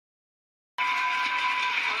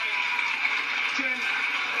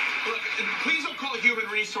please don't call it human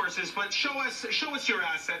resources, but show us your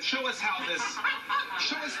assets. Show us how this.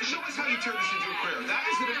 Show us how you turn this into a career. That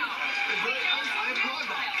is I applaud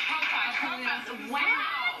that. Wow.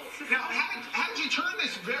 Now, how did you turn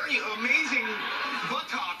this very amazing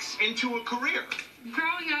buttocks into a career?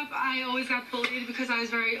 Growing up, I always got bullied because I was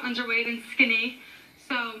very underweight and skinny.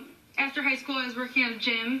 So after high school, I was working at a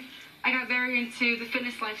gym. I got very into the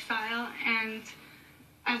fitness lifestyle, and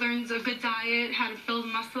I learned a good diet, how to build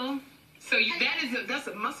muscle. So that's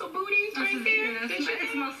a muscle booty right there?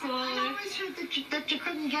 It's muscle. I always heard that you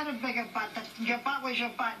couldn't get a bigger butt, that your butt was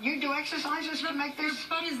your butt. You do exercises to make this? Your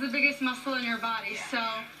butt is the biggest muscle in your body, so...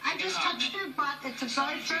 I just touched your butt. It's a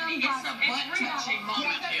very firm butt.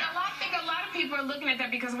 I think a lot of people are looking at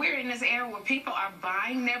that because we're in this era where people are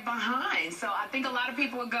buying their behind. So I think a lot of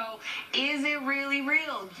people would go, is it really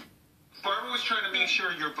real? Barbara was trying to make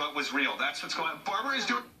sure your butt was real. That's what's going on. Barbara is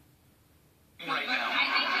doing right now. I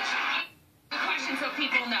think we should the question so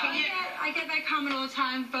people know. I get that comment all the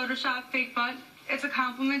time, Photoshop, fake butt. It's a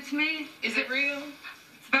compliment to me. Is it real?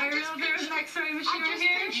 It's very real. There's an x-ray machine right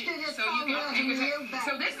here.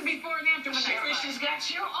 So this is before and after when she's got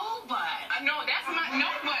your old butt. No, that's not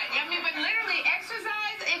no butt. I mean, but literally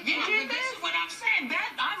exercise. If you did this, this is what I'm saying.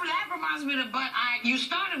 That reminds me of the butt you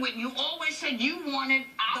started with. You always said you wanted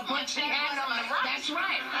the butt she had on the right. That's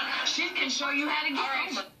right. She can show you how to get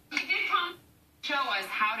over. You did come show us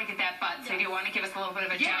how to get that butt. So do you want to give us a little bit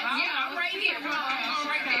of a demo? Yeah, I'm right here. Come on,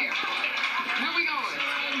 right there. Where we going?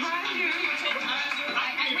 Right here.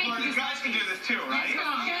 You guys can do this too, right? Come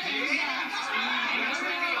on. What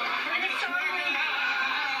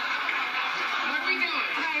are we doing?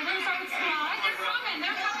 Alright, let's start with squat. They're coming.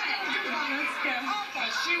 Come on, let's go.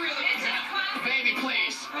 She really is. Baby,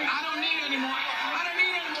 please. I don't need any more. I don't need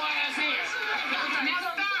any more ass here. Now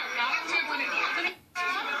start. I'll tip with it. Like this.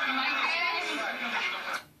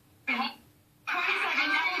 20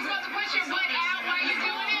 seconds. Now you're supposed to push your butt out while you're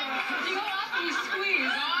doing it. You go up and you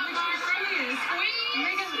squeeze. Make sure you squeeze. Squeeze.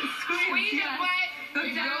 Make it squeeze. Squeeze your butt. Go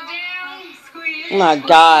down. Squeeze. Oh my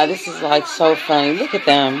God, this is like so funny. Look at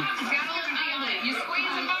them. You squeeze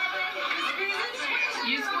it, Barbara.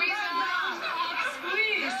 You squeeze it.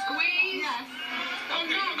 Squeeze. Squeeze. Yes.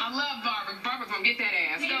 I love Barbara. Barbara gonna get that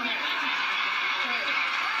ass. Go ahead.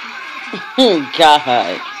 Oh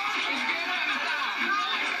God.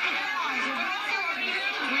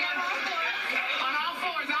 On all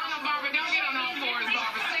fours. I don't know, Barbara. Don't get on all fours,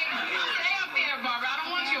 Barbara. Stay up there, Barbara. I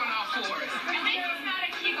don't want you on all fours. I think it's not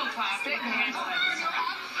a Kegel class.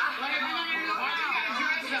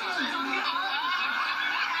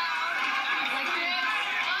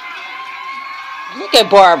 Look at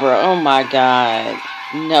Barbara. Oh my God.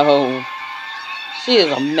 No. She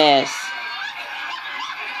is a mess.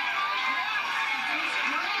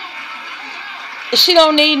 She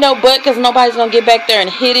don't need no butt because nobody's going to get back there and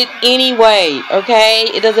hit it anyway. Okay?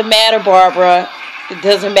 It doesn't matter, Barbara. It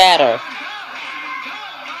doesn't matter.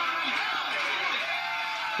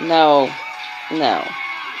 No. No.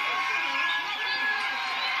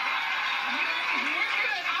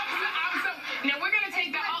 Now we're gonna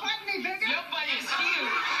take the your butt is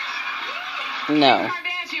huge. No.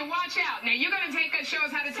 Kardashian, watch out. Now you're gonna show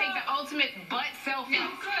us how to take the ultimate butt selfie.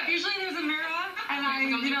 Usually there's a mirror, and I,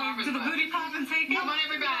 do the booty pop and take it. Come on,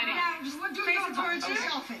 everybody. Yeah, just face it towards you.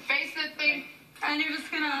 Face the thing. And you're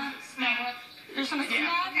just gonna snap. You're just gonna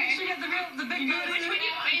snap. Okay. Make sure you get the big booty. Which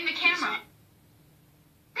one in the camera?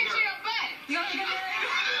 Picture your butt. You gotta get it.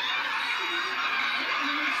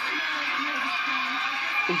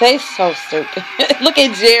 They so stupid. Look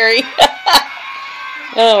at Jerry.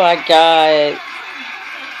 Oh my God.